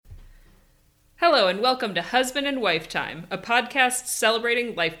Hello and welcome to Husband and Wife Time, a podcast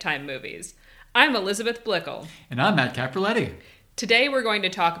celebrating Lifetime movies. I'm Elizabeth Blickel. And I'm Matt Caprioletti. Today we're going to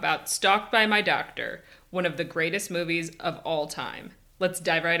talk about Stalked by My Doctor, one of the greatest movies of all time. Let's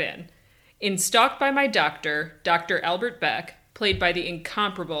dive right in. In Stalked by My Doctor, Dr. Albert Beck, played by the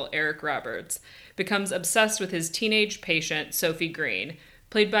incomparable Eric Roberts, becomes obsessed with his teenage patient, Sophie Green,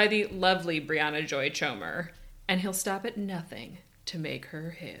 played by the lovely Brianna Joy Chomer, and he'll stop at nothing to make her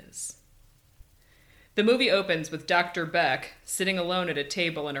his. The movie opens with Dr. Beck sitting alone at a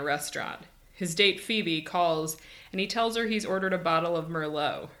table in a restaurant. His date Phoebe calls, and he tells her he's ordered a bottle of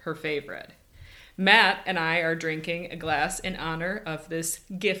Merlot, her favorite. Matt and I are drinking a glass in honor of this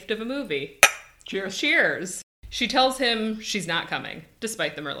gift of a movie. Cheers. Cheers. She tells him she's not coming,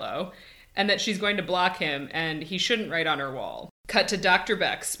 despite the Merlot, and that she's going to block him and he shouldn't write on her wall. Cut to Dr.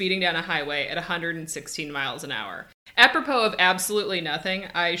 Beck speeding down a highway at 116 miles an hour. Apropos of absolutely nothing,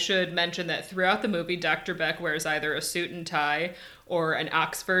 I should mention that throughout the movie, Dr. Beck wears either a suit and tie or an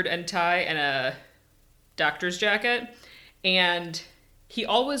Oxford and tie and a doctor's jacket. And he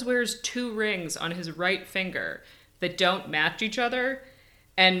always wears 2 rings on his right finger that don't match each other.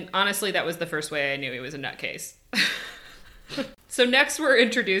 And honestly, that was the first way I knew he was a nutcase. So next we're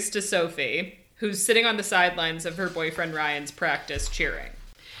introduced to Sophie, who's sitting on the sidelines of her boyfriend Ryan's practice cheering.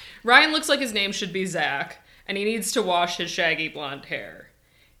 Ryan looks like his name should be Zach, and he needs to wash his shaggy blonde hair.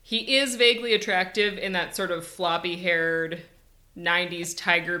 He is vaguely attractive in that sort of floppy-haired, 90s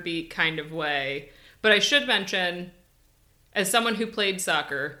tiger beat kind of way. But I should mention, as someone who played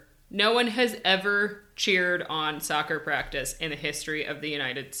soccer, no one has ever cheered on soccer practice in the history of the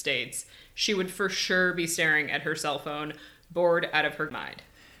United States. She would for sure be staring at her cell phone, bored out of her mind.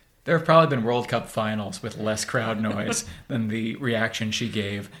 There have probably been World Cup finals with less crowd noise than the reaction she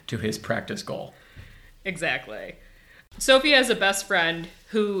gave to his practice goal. Exactly. Sophie has a best friend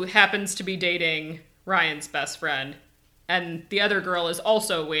who happens to be dating Ryan's best friend, and the other girl is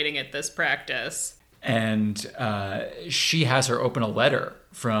also waiting at this practice. And she has her open a letter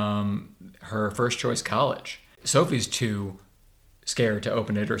from her first choice college. Sophie's too scared to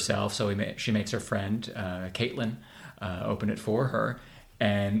open it herself, so she makes her friend, Caitlin, open it for her.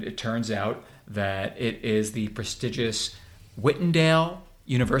 And it turns out that it is the prestigious Whitendale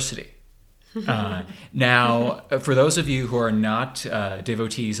University. Now, for those of you who are not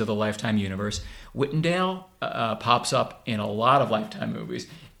devotees of the Lifetime universe, Whitendale pops up in a lot of Lifetime movies.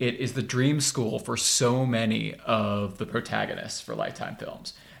 It is the dream school for so many of the protagonists for Lifetime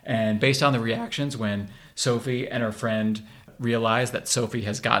films. And based on the reactions when Sophie and her friend realize that Sophie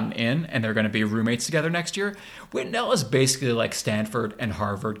has gotten in and they're going to be roommates together next year, Whitendale is basically like Stanford and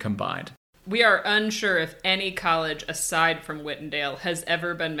Harvard combined. We are unsure if any college aside from Whitendale has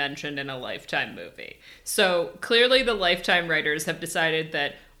ever been mentioned in a Lifetime movie. So clearly the Lifetime writers have decided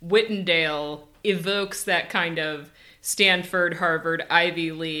that Whitendale evokes that kind of Stanford, Harvard,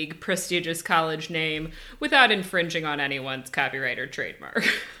 Ivy League, prestigious college name without infringing on anyone's copyright or trademark.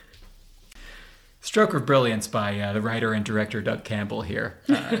 Stroke of brilliance by the writer and director Doug Campbell here.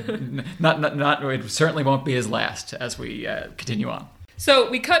 It certainly won't be his last as we continue on. So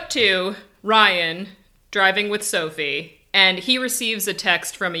we cut to Ryan driving with Sophie, and he receives a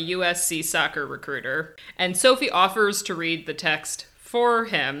text from a USC soccer recruiter, and Sophie offers to read the text for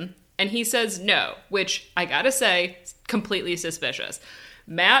him, and he says no, which I gotta say, is completely suspicious.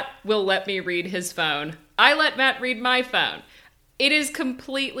 Matt will let me read his phone. I let Matt read my phone. It is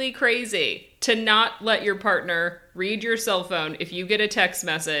completely crazy to not let your partner read your cell phone if you get a text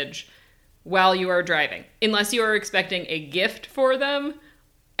message while you are driving, unless you are expecting a gift for them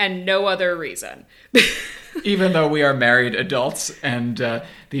and no other reason. Even though we are married adults and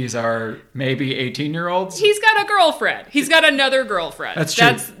these are maybe 18-year-olds. He's got a girlfriend. He's got another girlfriend. That's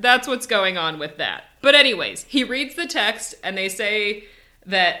true. That's what's going on with that. But anyways, he reads the text and they say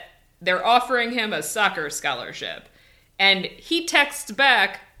that they're offering him a soccer scholarship. And he texts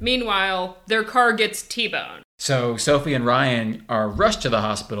back, meanwhile, their car gets T-boned. So Sophie and Ryan are rushed to the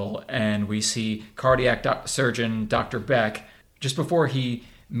hospital, and we see cardiac surgeon Dr. Beck. Just before he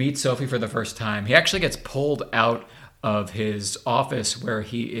meets Sophie for the first time, he actually gets pulled out of his office where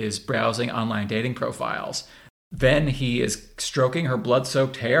he is browsing online dating profiles. Then he is stroking her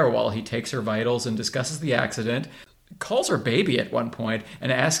blood-soaked hair while he takes her vitals and discusses the accident, calls her baby at one point,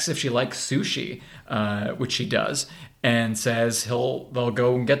 and asks if she likes sushi, which she does, and says they'll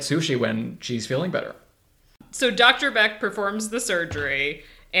go and get sushi when she's feeling better. So Dr. Beck performs the surgery,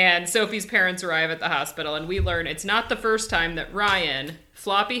 and Sophie's parents arrive at the hospital, and we learn it's not the first time that Ryan,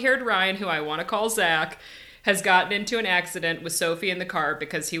 floppy-haired Ryan, who I want to call Zach, has gotten into an accident with Sophie in the car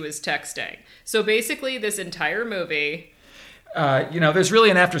because he was texting. So basically, this entire movie There's really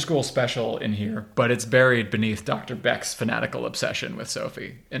an after-school special in here, but it's buried beneath Dr. Beck's fanatical obsession with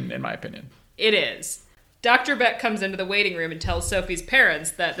Sophie, in my opinion. It is. Dr. Beck comes into the waiting room and tells Sophie's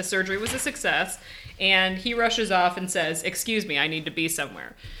parents that the surgery was a success, and he rushes off and says, "Excuse me, I need to be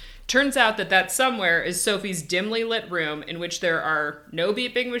somewhere." Turns out that somewhere is Sophie's dimly lit room in which there are no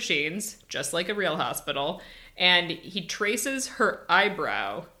beeping machines, just like a real hospital, and he traces her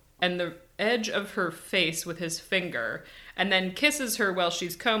eyebrow and the edge of her face with his finger, and then kisses her while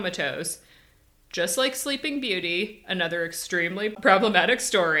she's comatose, just like Sleeping Beauty, another extremely problematic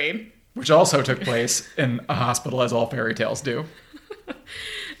story. Which also took place in a hospital, as all fairy tales do.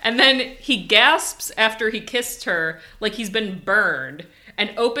 And then he gasps after he kissed her like he's been burned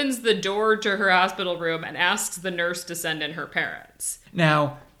and opens the door to her hospital room and asks the nurse to send in her parents.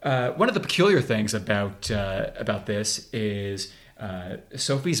 Now, one of the peculiar things about this is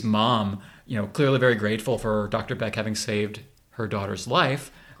Sophie's mom, clearly very grateful for Dr. Beck having saved her daughter's life,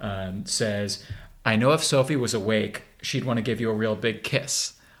 says, "I know if Sophie was awake, she'd want to give you a real big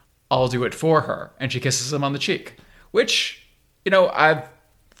kiss. I'll do it for her." And she kisses him on the cheek, which, I've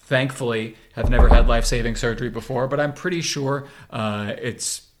thankfully have never had life-saving surgery before, but I'm pretty sure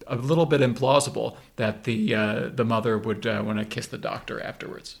it's a little bit implausible that the mother would want to kiss the doctor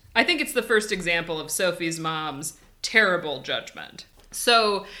afterwards. I think it's the first example of Sophie's mom's terrible judgment.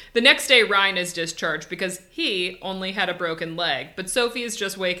 So the next day, Ryan is discharged because he only had a broken leg, but Sophie is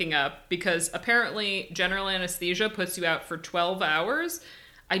just waking up because apparently general anesthesia puts you out for 12 hours.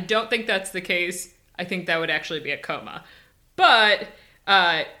 I don't think that's the case. I think that would actually be a coma. But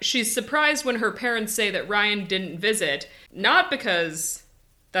she's surprised when her parents say that Ryan didn't visit, not because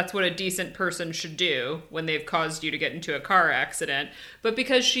that's what a decent person should do when they've caused you to get into a car accident, but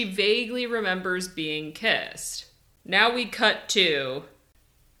because she vaguely remembers being kissed. Now we cut to...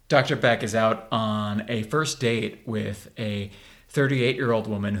 Dr. Beck is out on a first date with a 38-year-old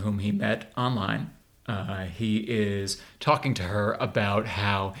woman whom he met online. He is talking to her about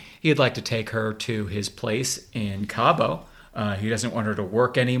how he'd like to take her to his place in Cabo. He doesn't want her to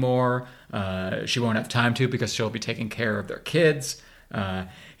work anymore. She won't have time to because she'll be taking care of their kids.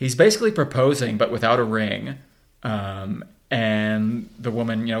 He's basically proposing, but without a ring. And the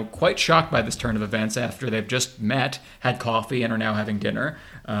woman, quite shocked by this turn of events after they've just met, had coffee, and are now having dinner.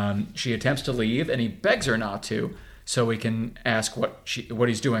 She attempts to leave, and he begs her not to, so we can ask what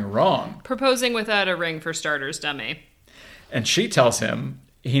he's doing wrong. Proposing without a ring, for starters, dummy. And she tells him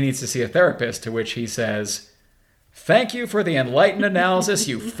he needs to see a therapist, to which he says, "Thank you for the enlightened analysis,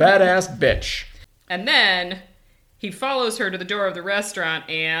 you fat-ass bitch." And then he follows her to the door of the restaurant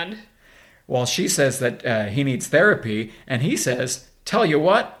and... Well, she says that he needs therapy, and he says, "Tell you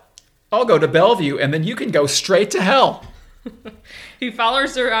what, I'll go to Bellevue, and then you can go straight to hell." He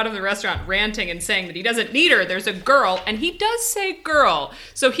follows her out of the restaurant ranting and saying that he doesn't need her, there's a girl, and he does say girl,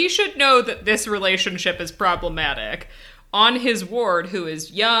 so he should know that this relationship is problematic. On his ward, who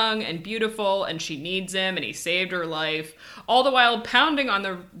is young and beautiful, and she needs him, and he saved her life, all the while pounding on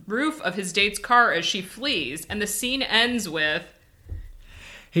the roof of his date's car as she flees, and the scene ends with...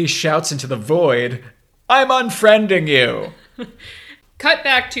 He shouts into the void, "I'm unfriending you!" Cut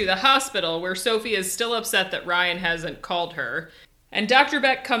back to the hospital, where Sophie is still upset that Ryan hasn't called her. And Dr.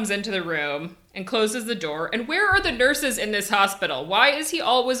 Beck comes into the room and closes the door. And where are the nurses in this hospital? Why is he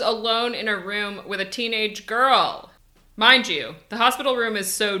always alone in a room with a teenage girl? Mind you, the hospital room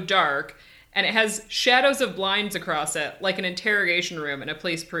is so dark, and it has shadows of blinds across it, like an interrogation room in a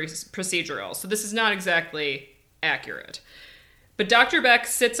police procedural. So this is not exactly accurate. But Dr. Beck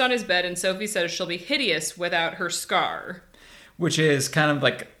sits on his bed, and Sophie says she'll be hideous without her scar. Which is kind of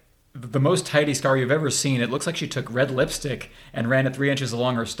like the most tidy scar you've ever seen. It looks like she took red lipstick and ran it 3 inches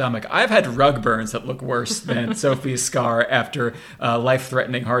along her stomach. I've had rug burns that look worse than Sophie's scar after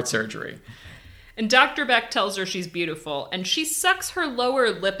life-threatening heart surgery. And Dr. Beck tells her she's beautiful, and she sucks her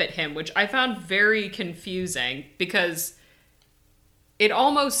lower lip at him, which I found very confusing, because it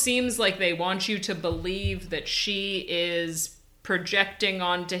almost seems like they want you to believe that she is projecting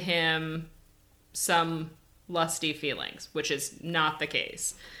onto him some lusty feelings, which is not the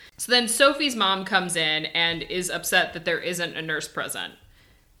case. So then Sophie's mom comes in and is upset that there isn't a nurse present.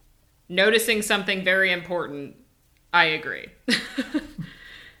 Noticing something very important, I agree.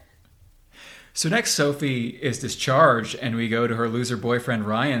 So next, Sophie is discharged, and we go to her loser boyfriend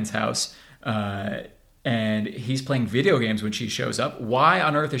Ryan's house, and he's playing video games when she shows up. Why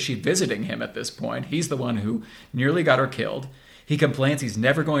on earth is she visiting him at this point? He's the one who nearly got her killed. He complains he's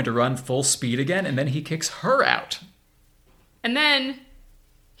never going to run full speed again, and then he kicks her out. And then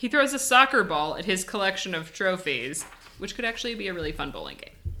he throws a soccer ball at his collection of trophies, which could actually be a really fun bowling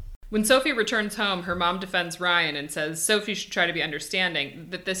game. When Sophie returns home, her mom defends Ryan and says Sophie should try to be understanding,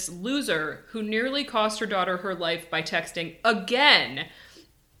 that this loser who nearly cost her daughter her life by texting again,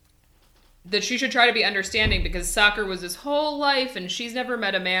 that she should try to be understanding because soccer was his whole life and she's never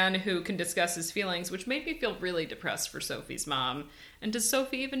met a man who can discuss his feelings, which made me feel really depressed for Sophie's mom. And does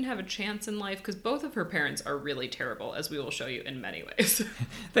Sophie even have a chance in life? Because both of her parents are really terrible, as we will show you in many ways.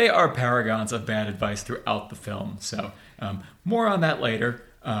 They are paragons of bad advice throughout the film, so more on that later.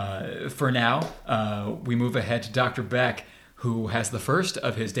 For now, we move ahead to Dr. Beck, who has the first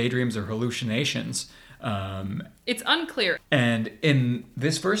of his daydreams or hallucinations. It's unclear. And in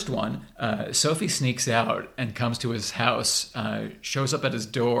this first one, Sophie sneaks out and comes to his house, shows up at his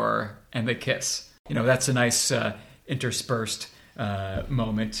door, and they kiss. You know, that's a nice interspersed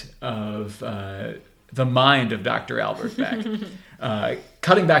moment of the mind of Dr. Albert Beck.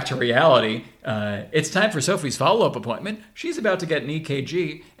 Cutting back to reality, it's time for Sophie's follow-up appointment. She's about to get an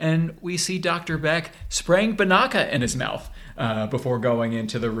EKG, and we see Dr. Beck spraying Binaca in his mouth before going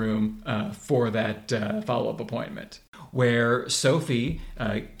into the room for that follow-up appointment, where Sophie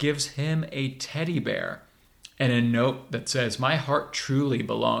gives him a teddy bear and a note that says, "My heart truly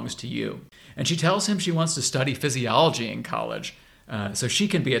belongs to you." And she tells him she wants to study physiology in college so she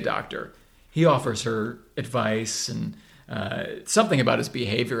can be a doctor. He offers her advice, and something about his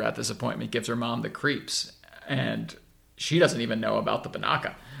behavior at this appointment gives her mom the creeps. And she doesn't even know about the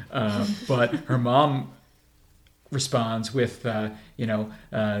Binaca. But her mom responds with,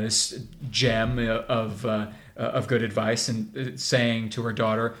 this gem of good advice, and saying to her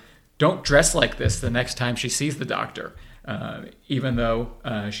daughter, don't dress like this the next time she sees the doctor. Even though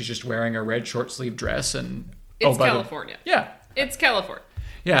she's just wearing a red short sleeve dress. And it's California. Yeah. It's California.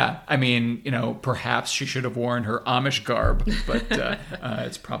 Yeah, I mean, perhaps she should have worn her Amish garb, but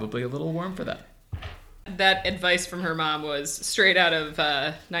it's probably a little warm for that. That advice from her mom was straight out of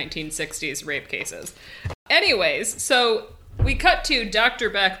 1960s rape cases. Anyways, so we cut to Dr.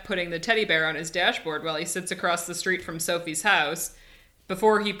 Beck putting the teddy bear on his dashboard while he sits across the street from Sophie's house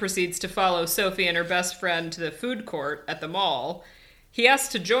before he proceeds to follow Sophie and her best friend to the food court at the mall. He asks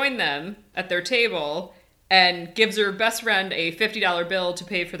to join them at their table and gives her best friend a $50 bill to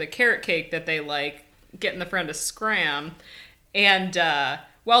pay for the carrot cake that they like, getting the friend to scram. And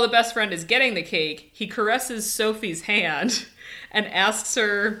while the best friend is getting the cake, he caresses Sophie's hand and asks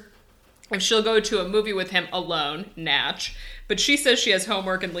her if she'll go to a movie with him alone, natch. But she says she has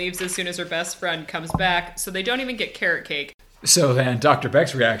homework and leaves as soon as her best friend comes back, so they don't even get carrot cake. So then Dr.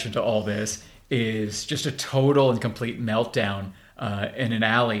 Beck's reaction to all this is just a total and complete meltdown in an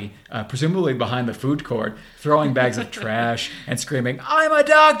alley, presumably behind the food court, throwing bags of trash and screaming, "I'm a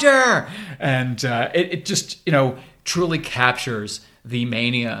doctor!" And it just, truly captures the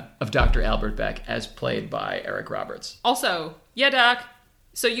mania of Dr. Albert Beck as played by Eric Roberts. Also, yeah, Doc,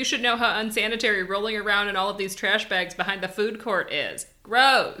 so you should know how unsanitary rolling around in all of these trash bags behind the food court is.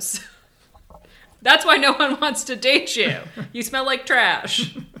 Gross. That's why no one wants to date you. You smell like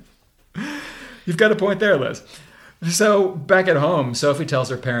trash. You've got a point there, Liz. So back at home, Sophie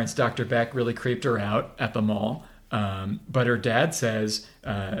tells her parents Dr. Beck really creeped her out at the mall, but her dad says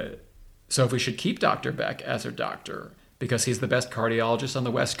Sophie should keep Dr. Beck as her doctor because he's the best cardiologist on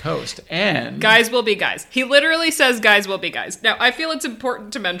the West Coast. And guys will be guys. He literally says guys will be guys. Now, I feel it's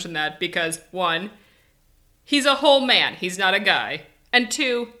important to mention that because, one, he's a whole man. He's not a guy. And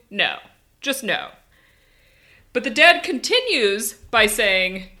two, no. Just no. But the dad continues by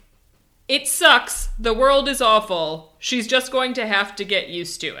saying, "It sucks. The world is awful. She's just going to have to get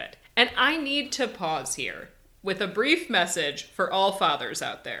used to it." And I need to pause here with a brief message for all fathers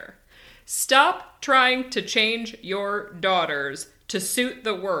out there. Stop trying to change your daughters to suit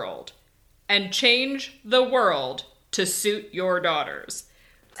the world, and change the world to suit your daughters.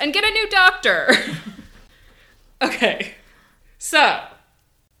 And get a new doctor. Okay. So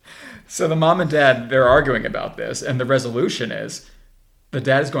the mom and dad, they're arguing about this, and the resolution is the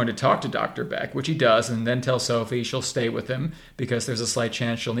dad is going to talk to Dr. Beck, which he does, and then tell Sophie she'll stay with him because there's a slight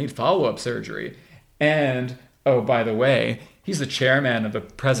chance she'll need follow-up surgery. And, oh, by the way, he's the chairman of the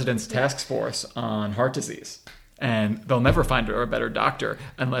president's task force on heart disease. And they'll never find a better doctor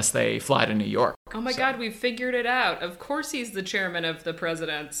unless they fly to New York. Oh my God, we've figured it out. Of course he's the chairman of the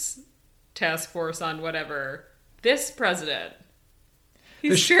president's task force on whatever. This president.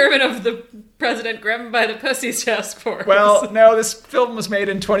 He's chairman of the President Grab 'em by the Pussies task force. Well, no, this film was made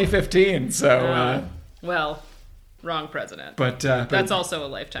in 2015, so... well, wrong president. But that's also a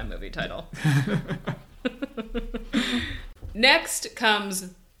Lifetime movie title. Next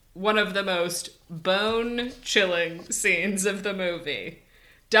comes one of the most bone-chilling scenes of the movie.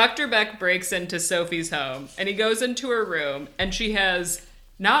 Dr. Beck breaks into Sophie's home, and he goes into her room, and she has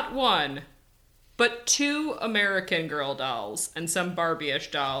not one, but 2 American Girl dolls and some Barbie-ish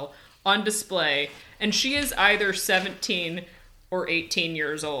doll on display, and she is either 17 or 18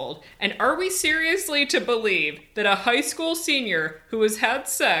 years old. And are we seriously to believe that a high school senior who has had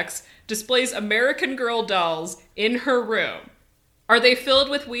sex displays American Girl dolls in her room? Are they filled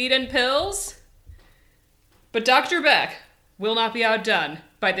with weed and pills? But Dr. Beck will not be outdone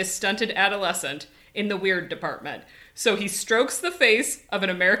by this stunted adolescent in the weird department. So he strokes the face of an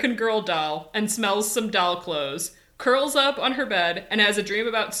American Girl doll and smells some doll clothes, curls up on her bed, and has a dream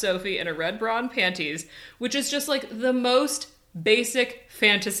about Sophie in a red bra and panties, which is just like the most basic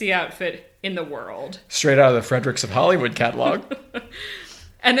fantasy outfit in the world. Straight out of the Fredericks of Hollywood catalog.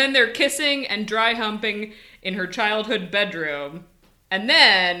 And then they're kissing and dry humping in her childhood bedroom. And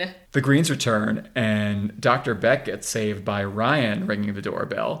then the Greens return, and Dr. Beck gets saved by Ryan ringing the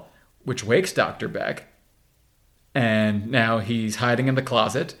doorbell, which wakes Dr. Beck. And now he's hiding in the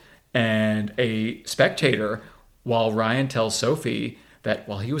closet, and a spectator, while Ryan tells Sophie that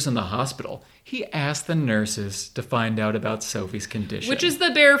while he was in the hospital, he asked the nurses to find out about Sophie's condition. Which is the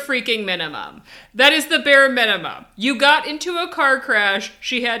bare freaking minimum. That is the bare minimum. You got into a car crash,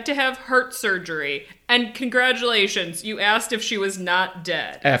 she had to have heart surgery, and congratulations, you asked if she was not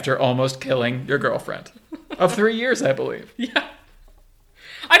dead. After almost killing your girlfriend. Of 3 years, I believe. Yeah.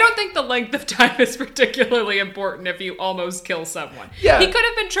 I don't think the length of time is particularly important if you almost kill someone. Yeah. He could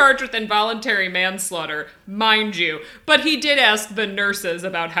have been charged with involuntary manslaughter, mind you, but he did ask the nurses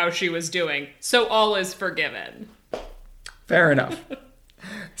about how she was doing, so all is forgiven. Fair enough.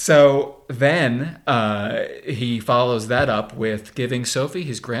 So then he follows that up with giving Sophie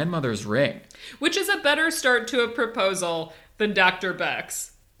his grandmother's ring. Which is a better start to a proposal than Dr.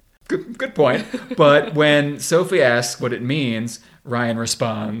 Beck's. Good point. But when Sophie asks what it means, Ryan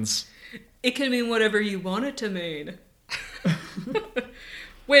responds, "It can mean whatever you want it to mean."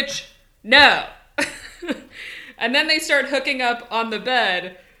 Which, no. And then they start hooking up on the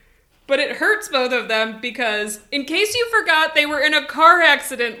bed. But it hurts both of them because, in case you forgot, they were in a car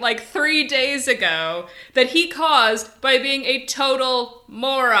accident like 3 days ago that he caused by being a total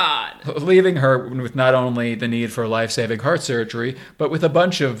moron. Leaving her with not only the need for life-saving heart surgery, but with a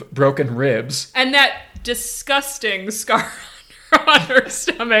bunch of broken ribs. And that disgusting scar on her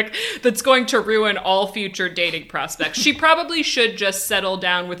stomach that's going to ruin all future dating prospects. She probably should just settle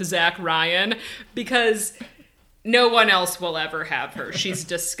down with Zach Ryan because no one else will ever have her. She's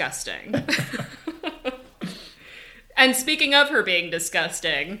disgusting. And speaking of her being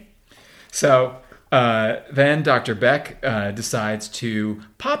disgusting. So then Dr. Beck decides to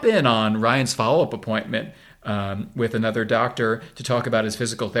pop in on Ryan's follow-up appointment with another doctor to talk about his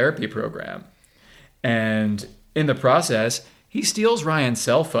physical therapy program. And in the process, he steals Ryan's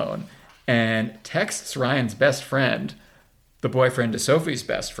cell phone and texts Ryan's best friend, the boyfriend to Sophie's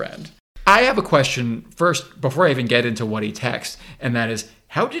best friend. I have a question first, before I even get into what he texts, and that is,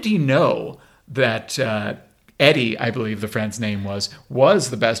 how did he know that Eddie, I believe the friend's name was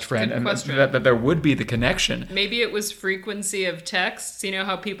the best friend, and that there would be the connection? Maybe it was frequency of texts. You know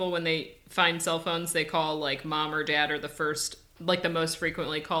how people, when they find cell phones, they call like mom or dad or the first, like the most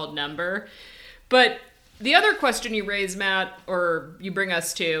frequently called number. But the other question you raise, Matt, or you bring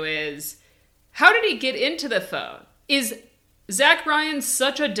us to is, how did he get into the phone? Is Zach Ryan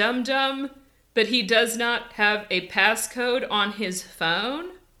such a dum-dum that he does not have a passcode on his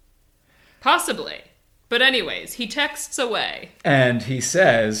phone? Possibly. But anyways, he texts away. And he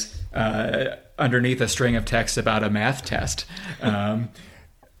says, underneath a string of texts about a math test,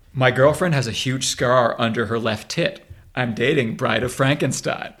 my girlfriend has a huge scar under her left tit. I'm dating Bride of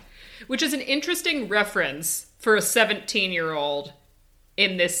Frankenstein. Which is an interesting reference for a 17-year-old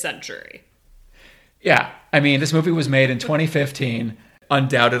in this century. Yeah, I mean, this movie was made in 2015.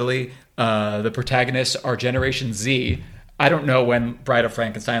 Undoubtedly, the protagonists are Generation Z. I don't know when Bride of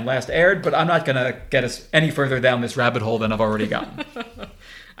Frankenstein last aired, but I'm not going to get us any further down this rabbit hole than I've already gotten.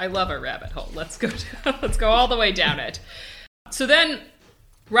 I love a rabbit hole. Let's go all the way down it. So then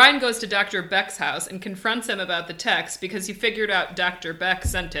Ryan goes to Dr. Beck's house and confronts him about the text because he figured out Dr. Beck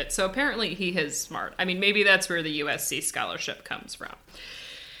sent it. So apparently he is smart. I mean, maybe that's where the USC scholarship comes from.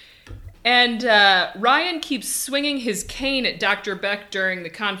 And Ryan keeps swinging his cane at Dr. Beck during the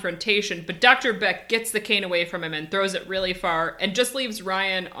confrontation, but Dr. Beck gets the cane away from him and throws it really far and just leaves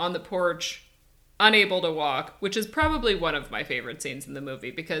Ryan on the porch, unable to walk, which is probably one of my favorite scenes in the movie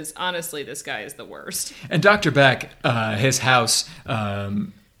because, honestly, this guy is the worst. And Dr. Beck, his house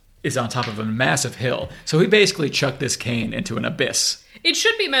is on top of a massive hill, so he basically chucked this cane into an abyss. It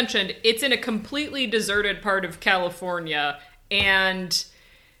should be mentioned, it's in a completely deserted part of California, and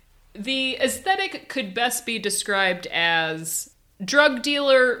the aesthetic could best be described as Drug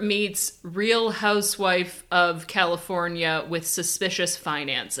dealer meets Real Housewife of California with suspicious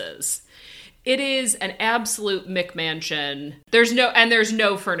finances. It is an absolute McMansion. There's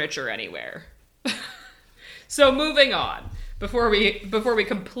no furniture anywhere. So moving on, before we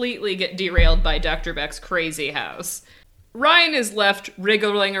completely get derailed by Dr. Beck's crazy house. Ryan is left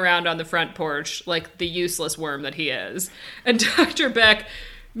wriggling around on the front porch like the useless worm that he is. And Dr. Beck,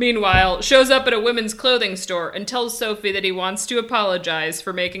 meanwhile, shows up at a women's clothing store and tells Sophie that he wants to apologize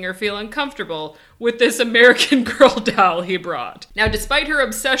for making her feel uncomfortable with this American Girl doll he brought. Now, despite her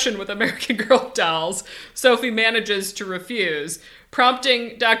obsession with American Girl dolls, Sophie manages to refuse,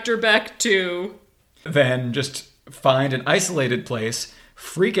 prompting Dr. Beck to then just find an isolated place,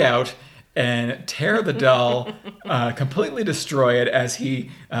 freak out, and tear the doll, completely destroy it as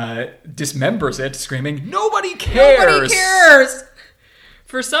he dismembers it, screaming, "Nobody cares! Nobody cares!"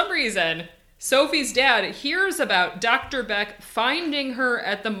 For some reason, Sophie's dad hears about Dr. Beck finding her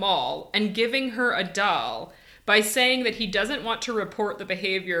at the mall and giving her a doll by saying that he doesn't want to report the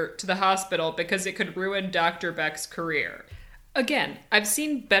behavior to the hospital because it could ruin Dr. Beck's career. Again, I've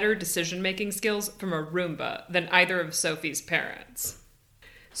seen better decision-making skills from a Roomba than either of Sophie's parents.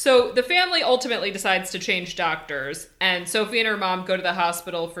 So the family ultimately decides to change doctors, and Sophie and her mom go to the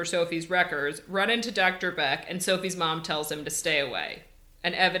hospital for Sophie's records, run into Dr. Beck, and Sophie's mom tells him to stay away.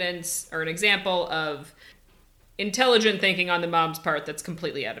 An example of intelligent thinking on the mom's part that's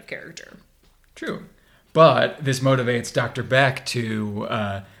completely out of character. True. But this motivates Dr. Beck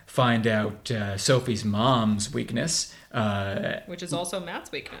to find out Sophie's mom's weakness. Which is also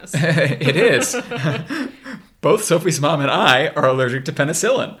Matt's weakness. It is. Both Sophie's mom and I are allergic to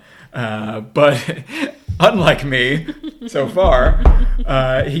penicillin. But unlike me, so far,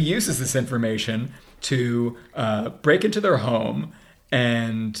 he uses this information to break into their home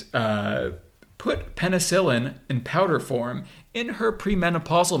and put penicillin in powder form in her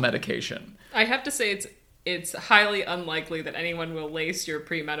premenopausal medication. I have to say it's highly unlikely that anyone will lace your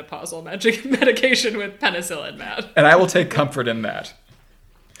premenopausal medication with penicillin, Matt. And I will take comfort in that.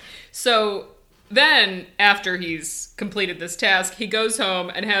 So then, after he's completed this task, he goes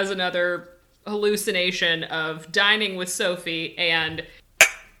home and has another hallucination of dining with Sophie and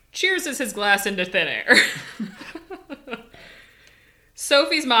cheerses his glass into thin air.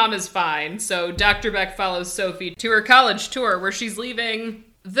 Sophie's mom is fine, so Dr. Beck follows Sophie to her college tour where she's leaving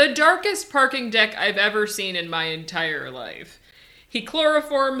the darkest parking deck I've ever seen in my entire life. He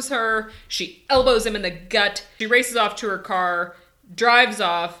chloroforms her, she elbows him in the gut, she races off to her car, drives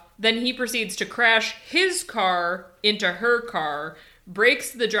off, then he proceeds to crash his car into her car,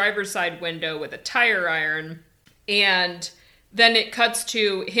 breaks the driver's side window with a tire iron, and then it cuts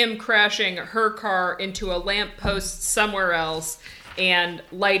to him crashing her car into a lamppost somewhere else and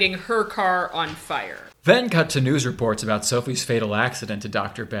lighting her car on fire. Then cut to news reports about Sophie's fatal accident to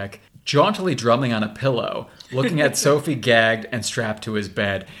Dr. Beck, jauntily drumming on a pillow, looking at Sophie gagged and strapped to his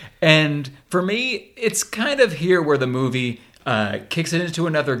bed. And for me, it's kind of here where the movie kicks it into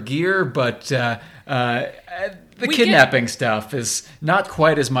another gear, but the kidnapping stuff is not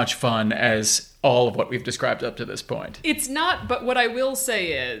quite as much fun as all of what we've described up to this point. It's not, but what I will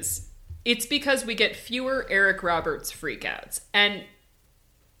say is, it's because we get fewer Eric Roberts freakouts. And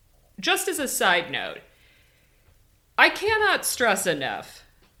just as a side note, I cannot stress enough,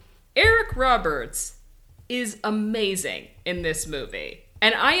 Eric Roberts is amazing in this movie.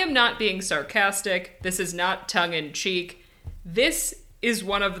 And I am not being sarcastic. This is not tongue-in-cheek. This is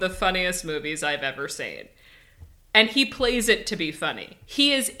one of the funniest movies I've ever seen. And he plays it to be funny.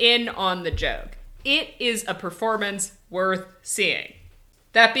 He is in on the joke. It is a performance worth seeing.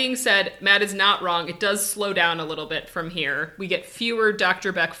 That being said, Matt is not wrong. It does slow down a little bit from here. We get fewer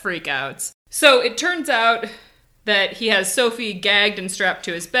Dr. Beck freakouts. So it turns out that he has Sophie gagged and strapped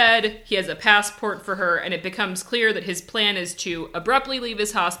to his bed, he has a passport for her, and it becomes clear that his plan is to abruptly leave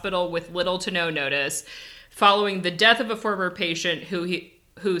his hospital with little to no notice, following the death of a former patient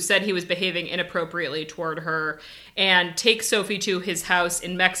who said he was behaving inappropriately toward her, and take Sophie to his house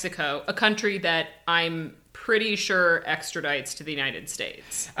in Mexico, a country that I'm pretty sure extradites to the United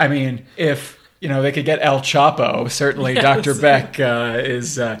States. I mean, if they could get El Chapo, certainly yes. Dr. Beck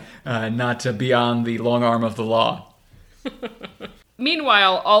is not beyond the long arm of the law.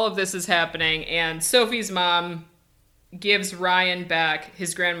 Meanwhile, all of this is happening, and Sophie's mom gives Ryan back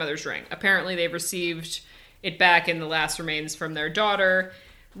his grandmother's ring. Apparently, they received it back in the last remains from their daughter.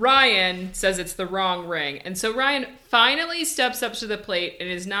 Ryan says it's the wrong ring, and so Ryan finally steps up to the plate and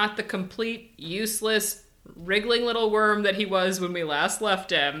is not the complete, useless, wriggling little worm that he was when we last left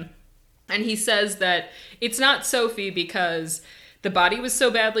him. And he says that it's not Sophie because the body was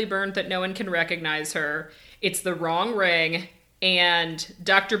so badly burned that no one can recognize her. It's the wrong ring. And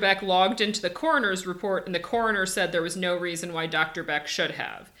Dr. Beck logged into the coroner's report, and the coroner said there was no reason why Dr. Beck should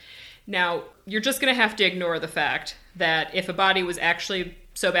have. Now, you're just going to have to ignore the fact that if a body was actually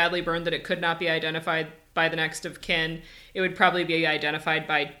so badly burned that it could not be identified by the next of kin, it would probably be identified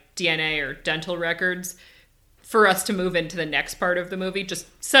by DNA or dental records. For us to move into the next part of the movie, just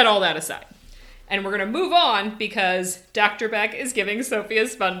set all that aside. And we're going to move on because Dr. Beck is giving Sophie a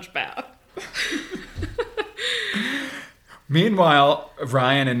sponge bath. Meanwhile,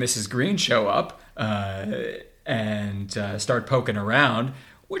 Ryan and Mrs. Green show up and start poking around,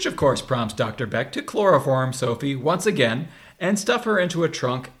 which of course prompts Dr. Beck to chloroform Sophie once again and stuff her into a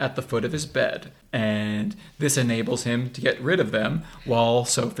trunk at the foot of his bed. And this enables him to get rid of them while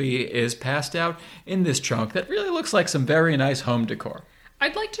Sophie is passed out in this trunk that really looks like some very nice home decor.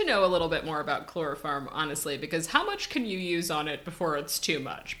 I'd like to know a little bit more about chloroform, honestly, because how much can you use on it before it's too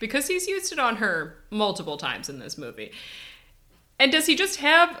much? Because he's used it on her multiple times in this movie. And does he just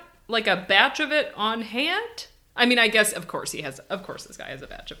have, like, a batch of it on hand? I mean, I guess, of course this guy has a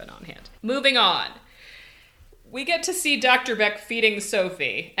batch of it on hand. Moving on. We get to see Dr. Beck feeding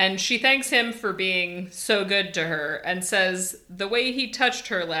Sophie, and she thanks him for being so good to her and says the way he touched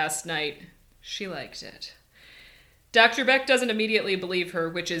her last night, she liked it. Dr. Beck doesn't immediately believe her,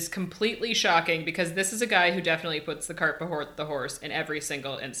 which is completely shocking because this is a guy who definitely puts the cart before the horse in every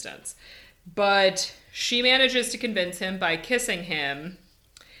single instance. But she manages to convince him by kissing him,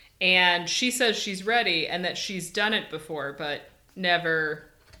 and she says she's ready and that she's done it before, but never,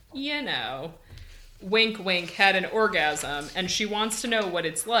 wink, wink, had an orgasm, and she wants to know what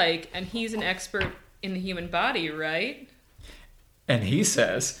it's like, and he's an expert in the human body, right? And he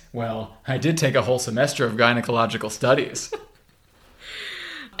says, well, I did take a whole semester of gynecological studies.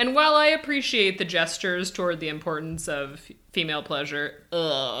 And while I appreciate the gestures toward the importance of female pleasure,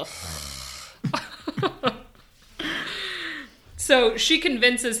 So she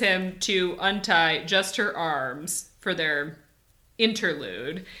convinces him to untie just her arms for their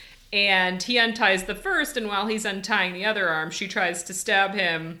interlude. And he unties the first, and while he's untying the other arm, she tries to stab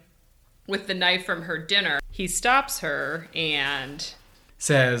him with the knife from her dinner. He stops her and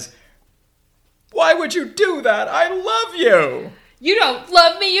says, why would you do that? I love you. You don't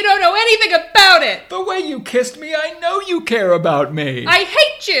love me. You don't know anything about it. The way you kissed me, I know you care about me. I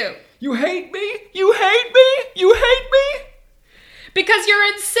hate you. You hate me? You hate me? You hate me? Because you're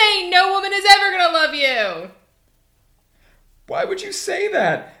insane. No woman is ever going to love you. Why would you say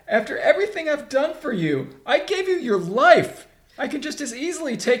that? After everything I've done for you, I gave you your life. I can just as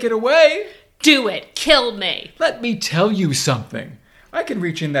easily take it away. Do it. Kill me. Let me tell you something. I can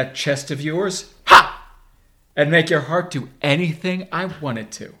reach in that chest of yours, ha! And make your heart do anything I want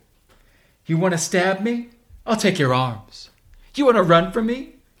it to. You want to stab me? I'll take your arms. You want to run from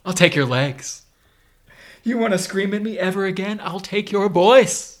me? I'll take your legs. You want to scream at me ever again? I'll take your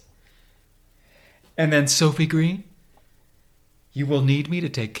voice. And then, Sophie Green, you will need me to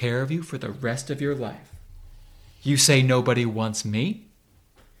take care of you for the rest of your life. You say nobody wants me?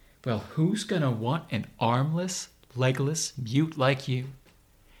 Well, who's gonna want an armless, legless mute like you?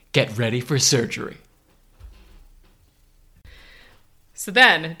 Get ready for surgery. So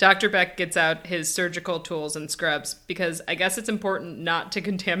then, Dr. Beck gets out his surgical tools and scrubs because I guess it's important not to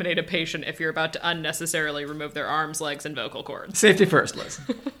contaminate a patient if you're about to unnecessarily remove their arms, legs, and vocal cords. Safety first, Liz.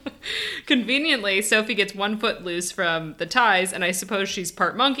 Conveniently, Sophie gets one foot loose from the ties, and I suppose she's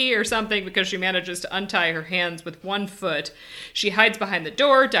part monkey or something because she manages to untie her hands with one foot. She hides behind the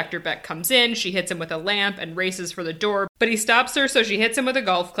door. Dr. Beck comes in. She hits him with a lamp and races for the door, but he stops her, so she hits him with a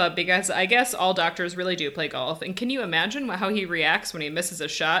golf club because I guess all doctors really do play golf. And can you imagine how he reacts when he misses a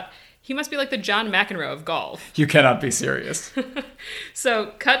shot? He must be like the John McEnroe of golf. You cannot be serious.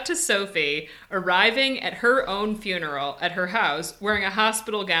 So, cut to Sophie arriving at her own funeral at her house, wearing a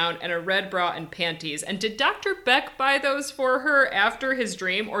hospital gown and a red bra and panties. And did Dr. Beck buy those for her after his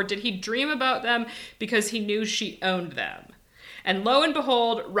dream, or did he dream about them because he knew she owned them? And lo and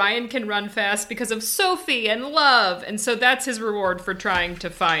behold, Ryan can run fast because of Sophie and love, and so that's his reward for trying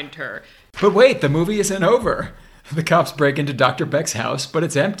to find her. But wait, the movie isn't over. The cops break into Dr. Beck's house, but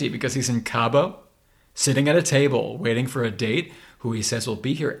it's empty because he's in Cabo, sitting at a table, waiting for a date who he says will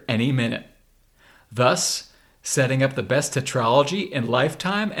be here any minute. Thus, setting up the best tetralogy in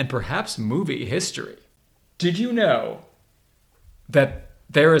Lifetime and perhaps movie history. Did you know that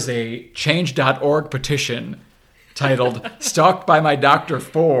there is a Change.org petition titled Stalked by My Doctor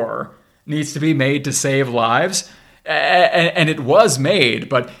 4 needs to be made to save lives? And it was made,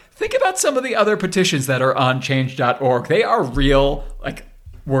 but think about some of the other petitions that are on Change.org. They are real, like,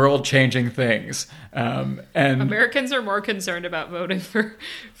 world-changing things. And Americans are more concerned about voting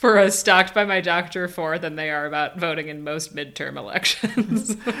for a Stalked by My Doctor 4 than they are about voting in most midterm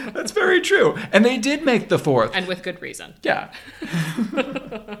elections. that's very true. And they did make the 4th. And with good reason. Yeah.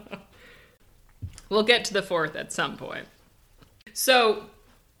 We'll get to the 4th at some point. So,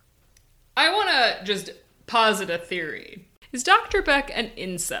 I want to just posit a theory. Is Dr. Beck an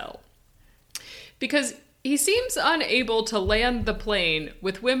incel? Because he seems unable to land the plane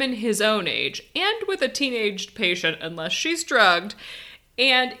with women his own age and with a teenaged patient unless she's drugged,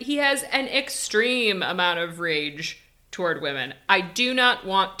 and he has an extreme amount of rage toward women. I do not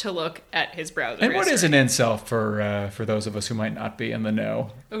want to look at his browser And what history. is an incel for those of us who might not be in the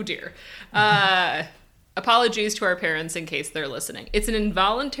know? Oh dear. Apologies to our parents in case they're listening. It's an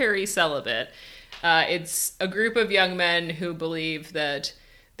involuntary celibate. It's a group of young men who believe that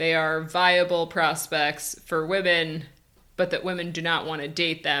they are viable prospects for women, but that women do not want to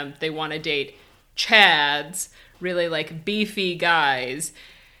date them. They want to date chads, really like beefy guys.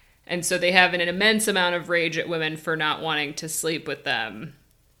 And so they have an immense amount of rage at women for not wanting to sleep with them.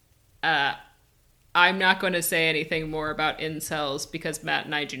 I'm not going to say anything more about incels because Matt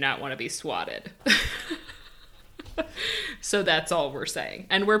and I do not want to be swatted. So that's all we're saying.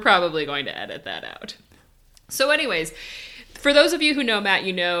 And we're probably going to edit that out. So anyways, for those of you who know Matt,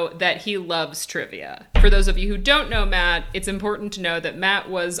 you know that he loves trivia. For those of you who don't know Matt, it's important to know that Matt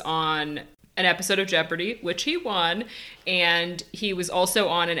was on an episode of Jeopardy, which he won, and he was also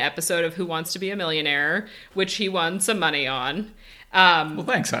on an episode of Who Wants to Be a Millionaire, which he won some money on. Well,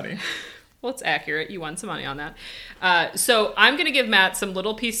 thanks, honey. Well, it's accurate. You won some money on that. So I'm going to give Matt some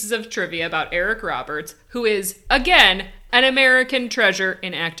little pieces of trivia about Eric Roberts, who is, again, an American treasure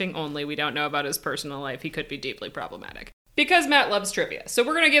in acting only. We don't know about his personal life. He could be deeply problematic. Because Matt loves trivia. So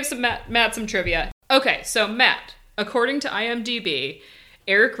we're going to give Matt some trivia. Okay, so Matt, according to IMDb,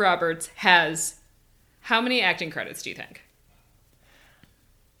 Eric Roberts has how many acting credits do you think?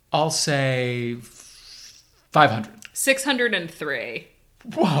 I'll say 500. 603.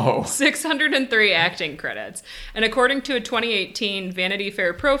 Whoa. 603 acting credits. And according to a 2018 Vanity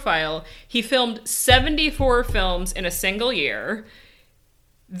Fair profile, he filmed 74 films in a single year.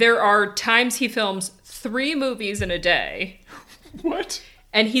 There are times he films 3 movies in a day. What?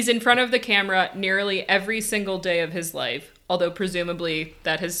 And he's in front of the camera nearly every single day of his life, although presumably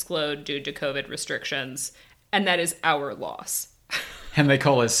that has slowed due to COVID restrictions. And that is our loss. And they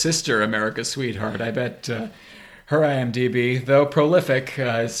call his sister America's sweetheart. I bet her IMDb, though prolific,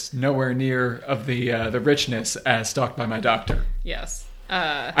 is nowhere near of the richness as Stalked by My Doctor. Yes.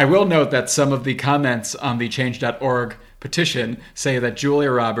 I will note that some of the comments on the Change.org petition say that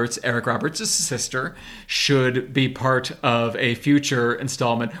Julia Roberts, Eric Roberts' sister, should be part of a future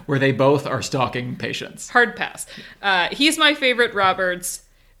installment where they both are stalking patients. Hard pass. He's my favorite Roberts.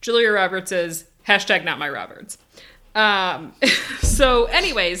 Julia Roberts is #not my Roberts. So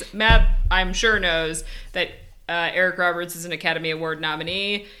anyways, Matt, I'm sure knows that Eric Roberts is an Academy Award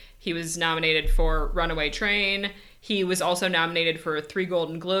nominee. He was nominated for Runaway Train. He was also nominated for 3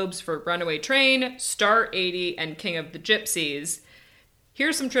 Golden Globes for Runaway Train, Star 80, and King of the Gypsies.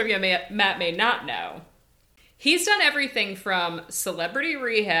 Here's some trivia Matt may not know. He's done everything from Celebrity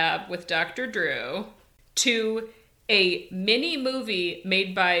Rehab with Dr. Drew to a mini movie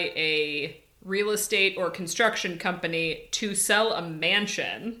made by a real estate or construction company to sell a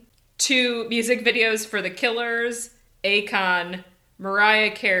mansion, to music videos for The Killers, Akon, Mariah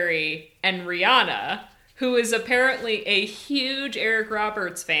Carey, and Rihanna, who is apparently a huge Eric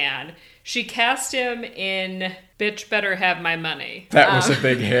Roberts fan. She cast him in Bitch Better Have My Money. That was a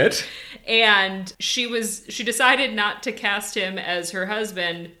big hit. And she decided not to cast him as her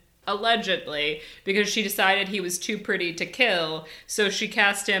husband, allegedly, because she decided he was too pretty to kill, so she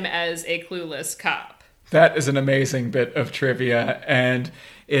cast him as a clueless cop. That is an amazing bit of trivia, and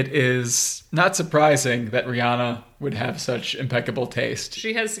it is not surprising that Rihanna would have such impeccable taste.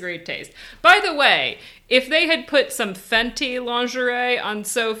 She has great taste. By the way, if they had put some Fenty lingerie on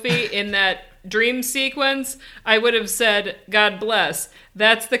Sophie in that dream sequence, I would have said, God bless.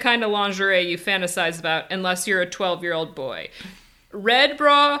 That's the kind of lingerie you fantasize about unless you're a 12-year-old boy. Red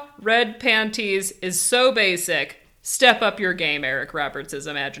bra, red panties is so basic. Step up your game, Eric Roberts'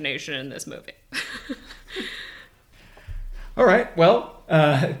 imagination in this movie. All right, well,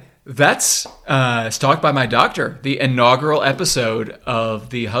 that's Stalked by My Doctor, the inaugural episode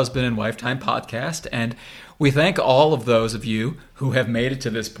of the Husband and Wife Time podcast, and we thank all of those of you who have made it to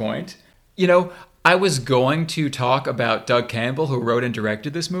this point. You know, I was going to talk about Doug Campbell, who wrote and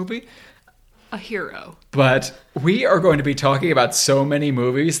directed this movie. A hero. But we are going to be talking about so many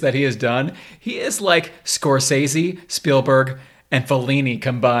movies that he has done. He is like Scorsese, Spielberg, and Fellini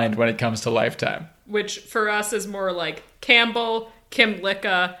combined when it comes to Lifetime. Which for us is more like Campbell, Kim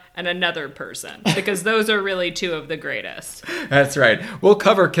Licka, and another person, because those are really two of the greatest. That's right. We'll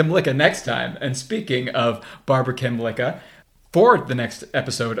cover Kim Licka next time. And speaking of Barbara Kim Licka, for the next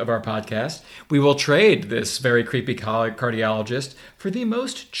episode of our podcast, we will trade this very creepy cardiologist for the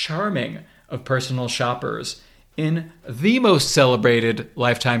most charming of personal shoppers in the most celebrated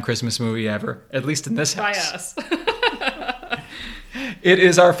Lifetime Christmas movie ever, at least in this house. By us. It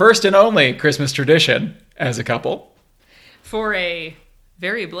is our first and only Christmas tradition as a couple. For a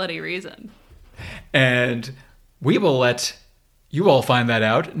very bloody reason. And we will let you all find that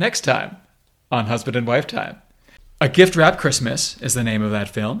out next time on Husband and Wife Time. A Gift Wrapped Christmas is the name of that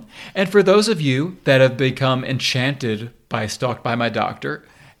film. And for those of you that have become enchanted by Stalked by My Doctor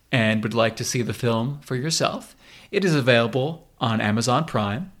and would like to see the film for yourself, it is available on Amazon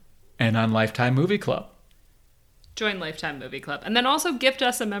Prime and on Lifetime Movie Club. Join Lifetime Movie Club. And then also gift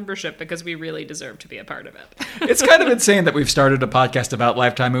us a membership because we really deserve to be a part of it. It's kind of insane that we've started a podcast about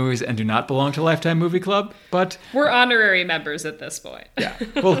Lifetime movies and do not belong to Lifetime Movie Club, but... We're honorary members at this point. Yeah,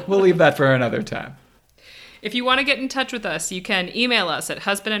 we'll leave that for another time. If you want to get in touch with us, you can email us at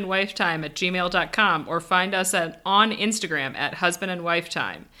husbandandwifetime@gmail.com or find us on Instagram at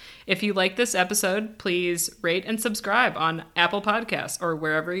husbandandwifetime. If you like this episode, please rate and subscribe on Apple Podcasts or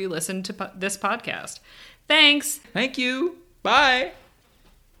wherever you listen to this podcast. Thanks. Thank you. Bye.